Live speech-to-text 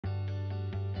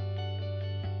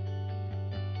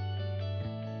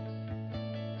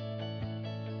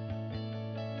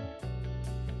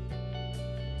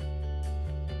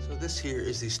this here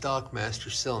is the stock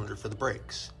master cylinder for the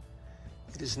brakes.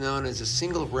 It is known as a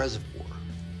single reservoir.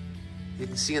 You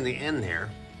can see on the end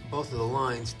there, both of the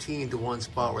lines tee into one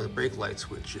spot where the brake light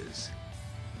switch is.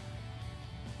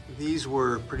 These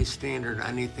were pretty standard on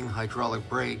anything hydraulic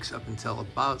brakes up until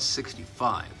about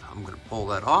 65. I'm going to pull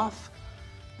that off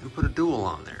and put a dual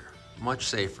on there. Much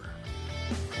safer.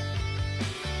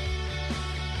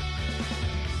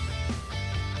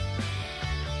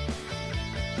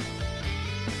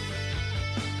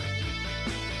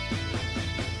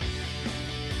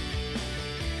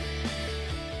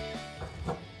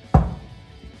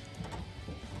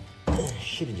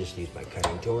 Should have just used my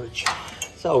cutting torch.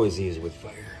 It's always easier with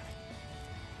fire.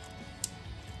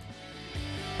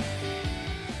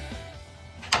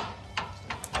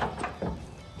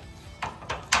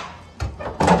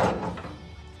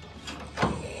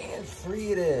 And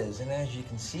free it is. And as you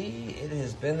can see, it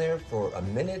has been there for a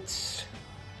minute.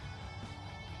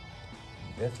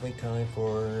 Definitely time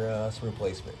for some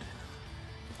replacement.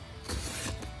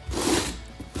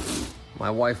 My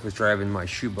wife was driving my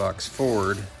shoebox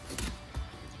Ford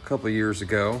a couple years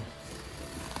ago,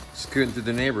 scooting through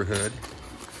the neighborhood,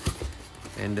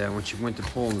 and when she went to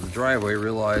pull into the driveway,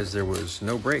 realized there was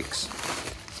no brakes.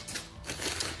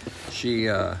 She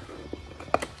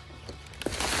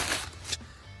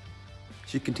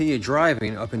continued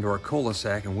driving up into our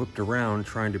cul-de-sac and whipped around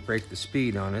trying to break the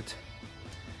speed on it,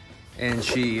 and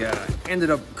she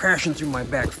ended up crashing through my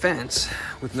back fence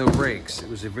with no brakes. It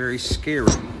was a very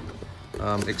scary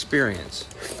experience.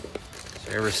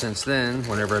 So ever since then,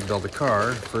 whenever I build a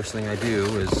car, first thing I do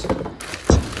is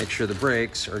make sure the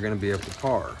brakes are going to be up to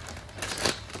par.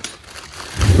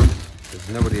 Because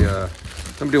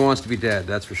nobody wants to be dead,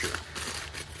 that's for sure.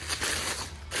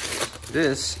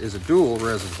 This is a dual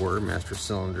reservoir master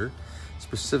cylinder,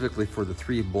 specifically for the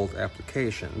 3-bolt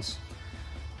applications.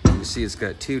 You see it's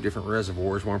got 2 different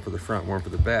reservoirs, one for the front, one for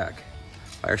the back.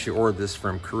 I actually ordered this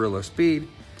from Carrillo Speed.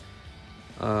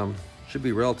 Should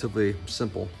be relatively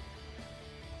simple.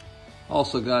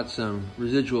 Also got some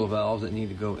residual valves that need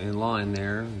to go in line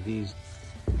there. These.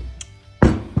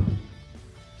 So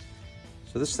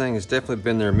this thing has definitely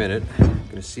been there a minute. I'm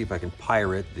gonna see if I can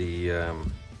pirate the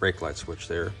brake light switch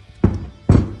there.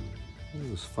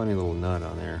 This funny little nut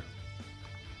on there.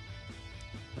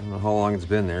 I don't know how long it's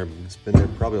been there, but it's been there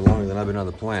probably longer than I've been on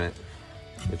the planet,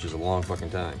 which is a long fucking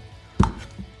time.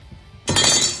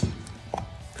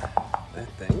 That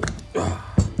thing.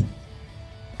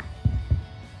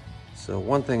 So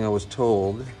one thing I was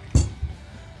told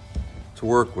to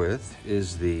work with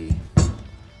is the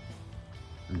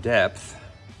depth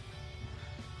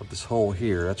of this hole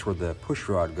here. That's where the push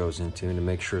rod goes into, and to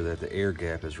make sure that the air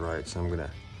gap is right. So I'm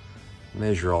gonna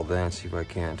measure all that and see if I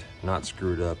can't not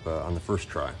screw it up on the first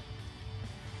try.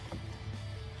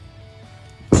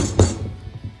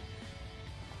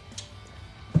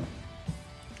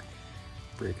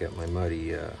 Break out my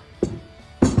muddy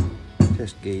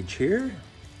test gauge here.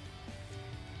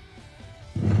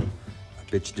 I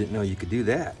bet you didn't know you could do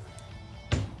that.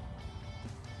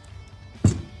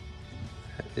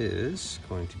 That is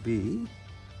going to be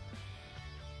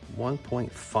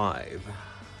 1.5.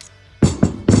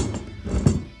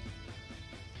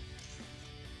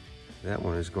 That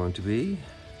one is going to be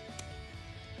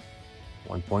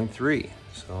 1.3.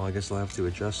 So I guess I'll have to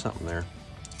adjust something there.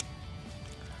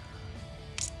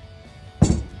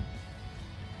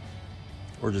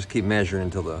 Or just keep measuring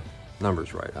until the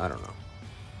number's right. I don't know.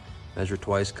 Measure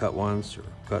twice, cut once, or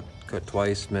cut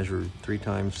twice, measure 3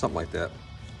 times, something like that.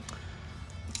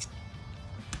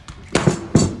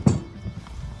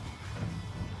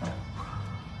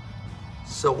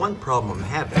 So one problem I'm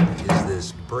having is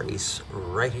this brace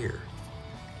right here.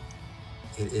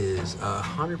 It is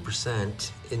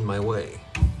 100% in my way.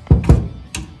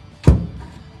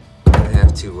 I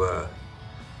have to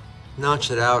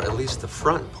notch it out, at least the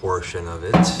front portion of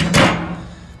it,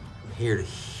 from here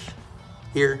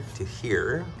to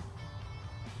here.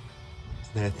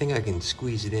 And I think I can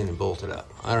squeeze it in and bolt it up.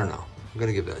 I don't know. I'm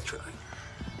gonna give that a try.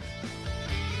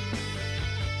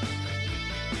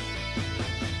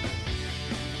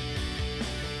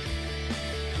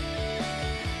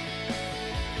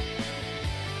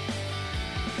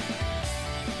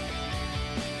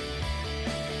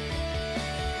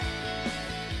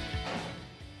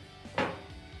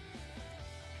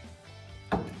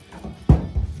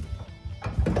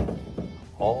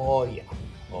 Oh yeah,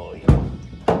 oh yeah,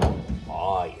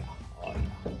 oh yeah, oh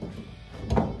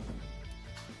yeah.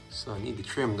 So I need to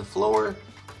trim the floor.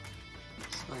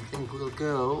 So I think we'll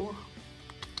go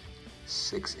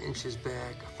 6 inches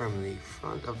back from the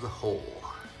front of the hole.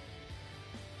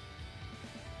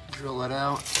 Drill it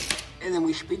out, And then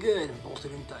we should be good,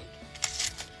 bolted in tight.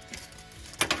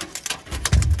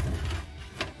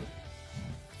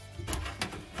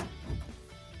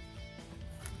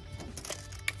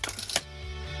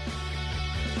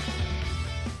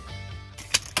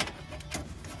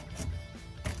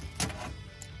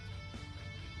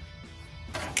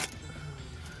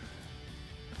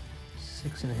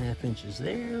 Six and a half inches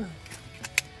there.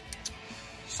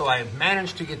 So I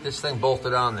managed to get this thing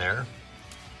bolted on there,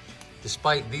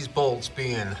 despite these bolts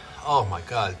being, oh my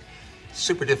God,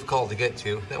 super difficult to get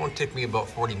to. That one took me about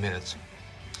 40 minutes.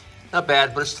 Not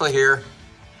bad, but it's still here.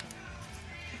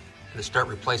 I'm gonna start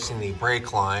replacing the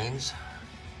brake lines.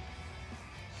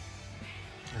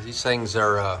 These things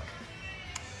are,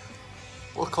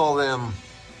 we'll call them,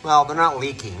 well, they're not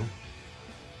leaking,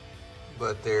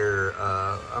 but they're,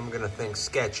 I'm gonna think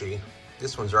sketchy.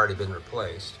 This one's already been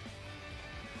replaced.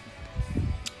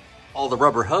 All the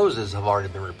rubber hoses have already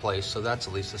been replaced, so that's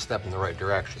at least a step in the right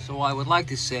direction. So I would like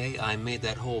to say I made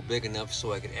that hole big enough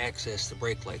so I could access the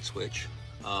brake light switch.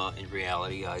 In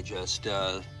reality, I just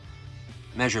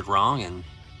measured wrong and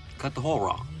cut the hole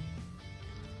wrong.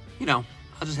 You know,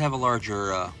 I'll just have a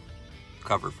larger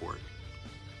cover for it.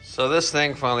 So this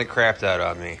thing finally crapped out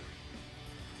on me.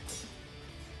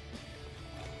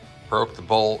 Broke the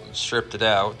bolt and stripped it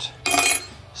out.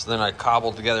 So then I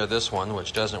cobbled together this one,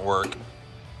 which doesn't work.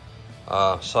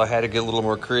 So I had to get a little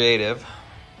more creative.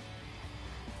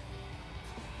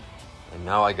 And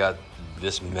now I got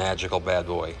this magical bad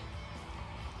boy.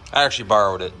 I actually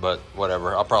borrowed it, but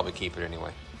whatever. I'll probably keep it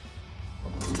anyway.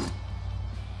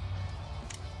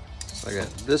 So I got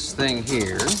this thing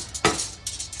here.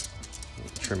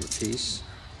 Trim a piece.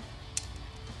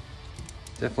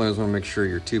 Definitely always want to make sure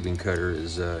your tubing cutter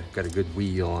is got a good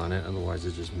wheel on it, otherwise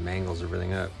it just mangles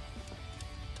everything up.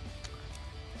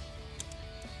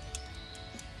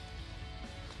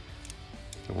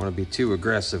 Don't want to be too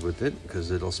aggressive with it because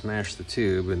it'll smash the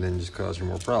tube and then just cause you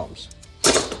more problems.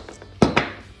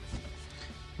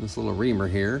 This little reamer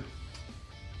here,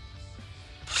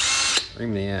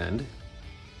 ream the end.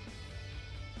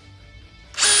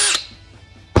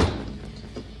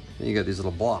 Then you got these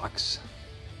little blocks.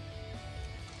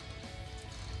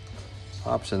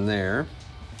 Pops in there.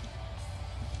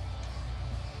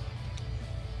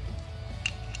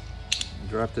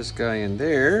 Drop this guy in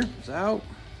there. It's out.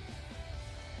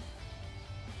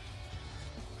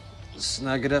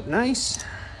 Snug it up nice.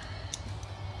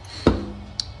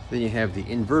 Then you have the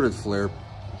inverted flare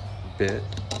bit.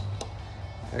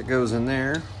 That goes in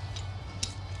there.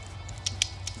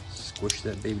 Squish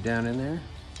that baby down in there.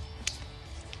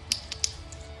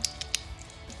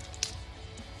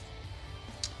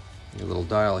 Your little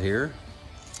dial here.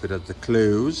 Put up the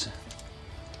close.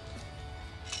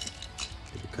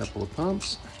 Give a couple of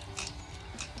pumps.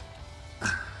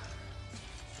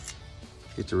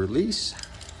 Get to release.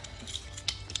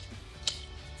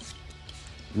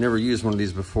 Never used one of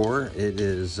these before. It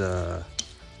is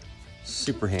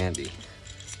super handy.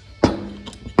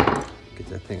 Get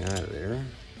that thing out of there.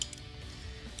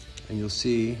 And you'll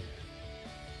see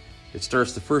it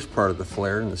starts the first part of the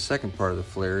flare, and the second part of the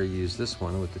flare, you use this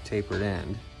one with the tapered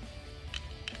end.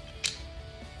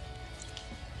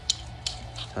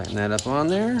 Tighten that up on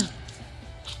there.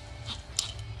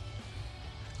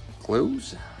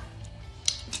 Close.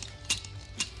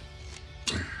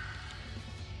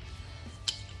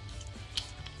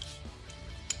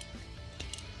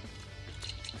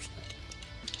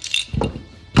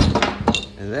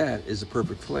 And that is a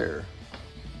perfect flare.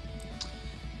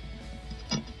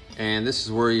 And this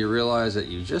is where you realize that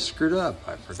you just screwed up.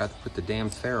 I forgot to put the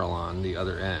damn ferrule on the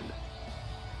other end.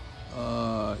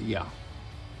 Yeah.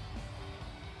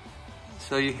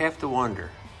 So you have to wonder,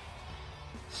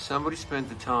 somebody spent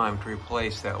the time to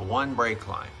replace that one brake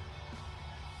line.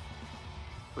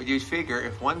 But you'd figure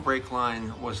if one brake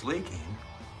line was leaking,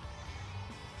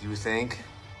 you would think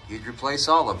you'd replace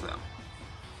all of them.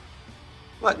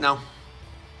 But no.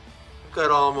 Got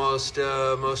almost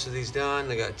most of these done.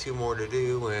 I got 2 more to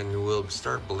do and we'll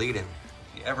start bleeding.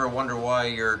 If you ever wonder why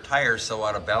your tire's so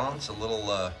out of balance, a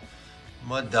little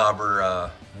mud dauber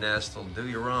nest will do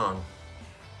you wrong.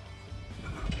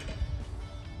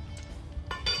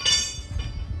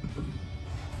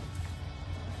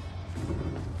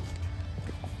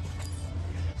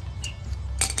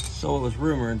 So it was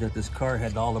rumored that this car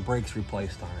had all the brakes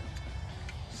replaced on it.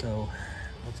 So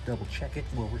let's double check it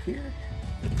while we're here.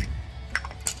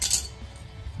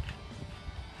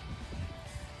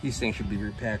 These things should be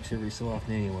repacked every so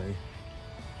often anyway.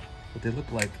 But they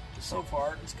look like, so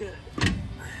far, it's good.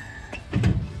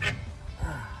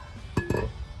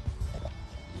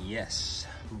 Yes,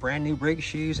 brand new brake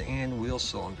shoes and wheel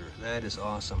cylinder. That is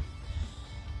awesome.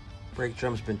 Brake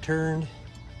drum's been turned.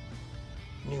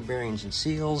 New bearings and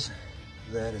seals.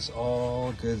 That is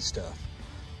all good stuff.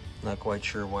 Not quite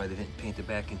sure why they didn't paint the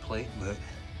backing plate, but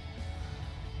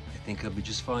I think I'll be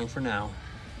just fine for now.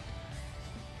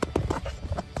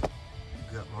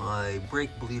 Got my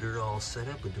brake bleeder all set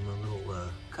up into my little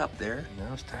cup there.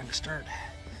 Now it's time to start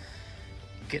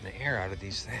getting the air out of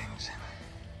these things.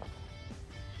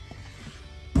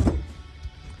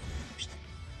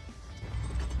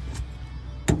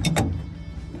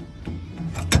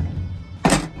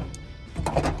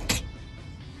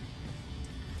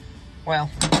 Well,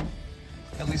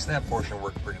 at least that portion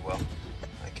worked pretty well.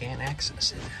 I can't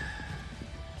access it.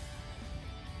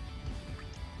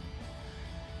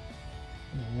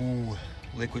 Ooh,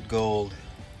 liquid gold.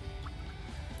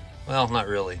 Well, not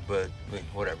really, but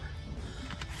whatever.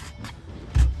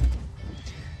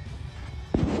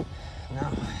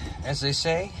 Now, as they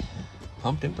say,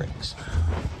 pumped and brakes.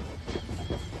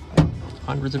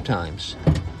 Hundreds of times.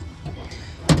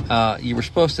 You were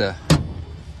supposed to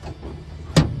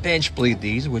bench bleed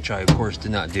these, which I of course did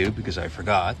not do because I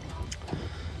forgot.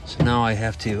 So now I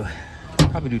have to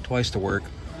probably do twice the work.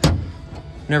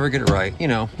 Never get it right. You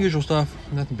know, usual stuff,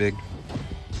 nothing big.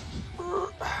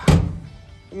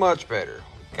 Much better.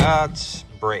 Got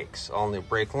brakes. All new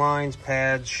brake lines,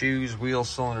 pads, shoes, wheels,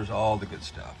 cylinders, all the good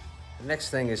stuff. The next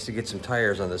thing is to get some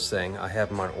tires on this thing. I have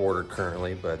them on order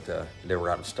currently, but they were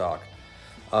out of stock.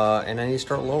 And I need to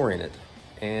start lowering it.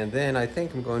 And then I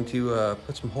think I'm going to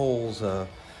put some holes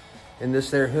in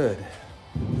this there hood.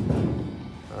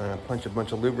 Punch a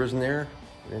bunch of louvers in there.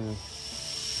 And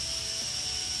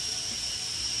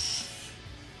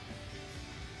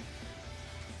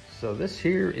so this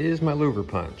here is my louver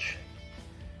punch.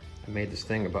 I made this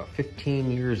thing about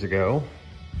 15 years ago.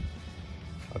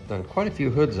 I've done quite a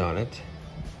few hoods on it.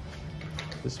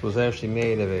 This was actually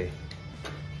made of a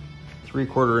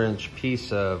 3/4 inch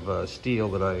piece of steel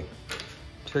that I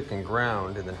took and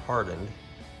ground and then hardened.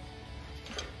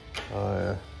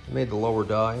 Made the lower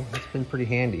die. It's been pretty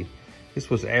handy. This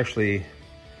was actually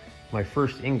my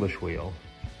first English wheel.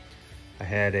 I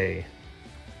had a,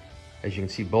 as you can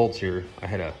see bolts here, I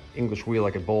had a English wheel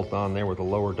I could bolt on there with a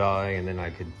lower die, and then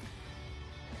I could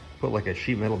put like a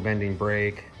sheet metal bending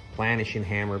brake, planishing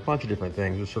hammer, a bunch of different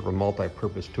things. It was sort of a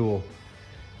multi-purpose tool.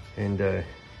 And for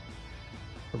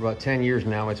about 10 years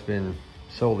now, it's been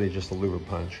solely just a louver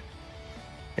punch.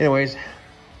 Anyways,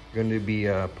 going to be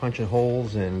punching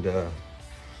holes and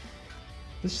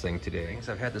this thing today.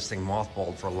 I've had this thing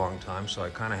mothballed for a long time, so I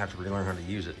kind of have to relearn how to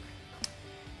use it.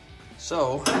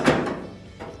 So,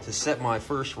 to set my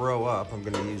first row up, I'm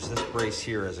going to use this brace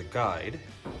here as a guide.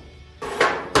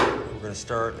 We're going to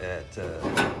start at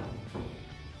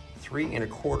 3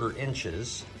 1/4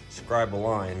 inches. Scribe a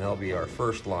line, that'll be our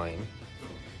first line.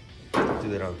 Do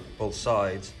that on both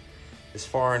sides, as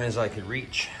far in as I could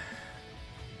reach.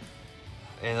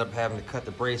 I ended up having to cut the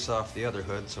brace off the other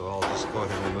hood, so I'll just go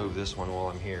ahead and remove this one while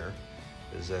I'm here,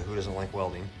 because who doesn't like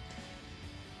welding?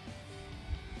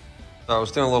 So I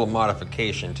was doing a little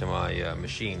modification to my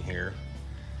machine here.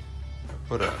 I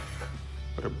put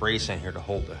a brace in here to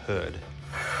hold the hood,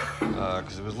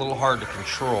 because it was a little hard to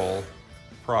control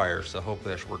prior, so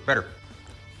hopefully that should work better.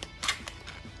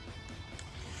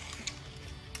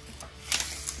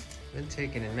 Then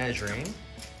taking and measuring.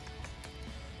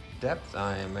 Depth,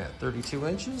 I am at 32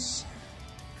 inches.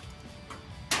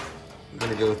 I'm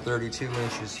gonna go 32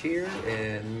 inches here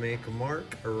and make a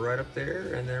mark right up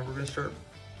there, and then we're gonna start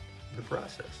the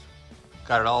process.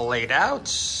 Got it all laid out.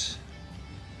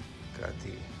 Got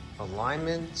the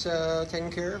alignment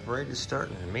taken care of, ready to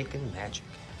start making magic.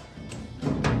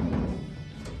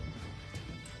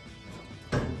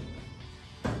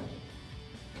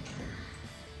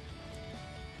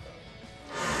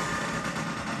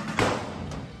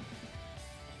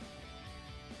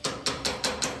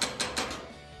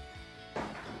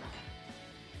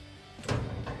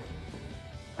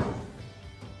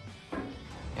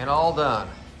 And all done.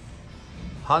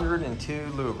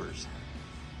 102 louvers.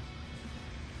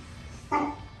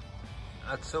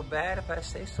 Not so bad if I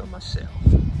say so myself.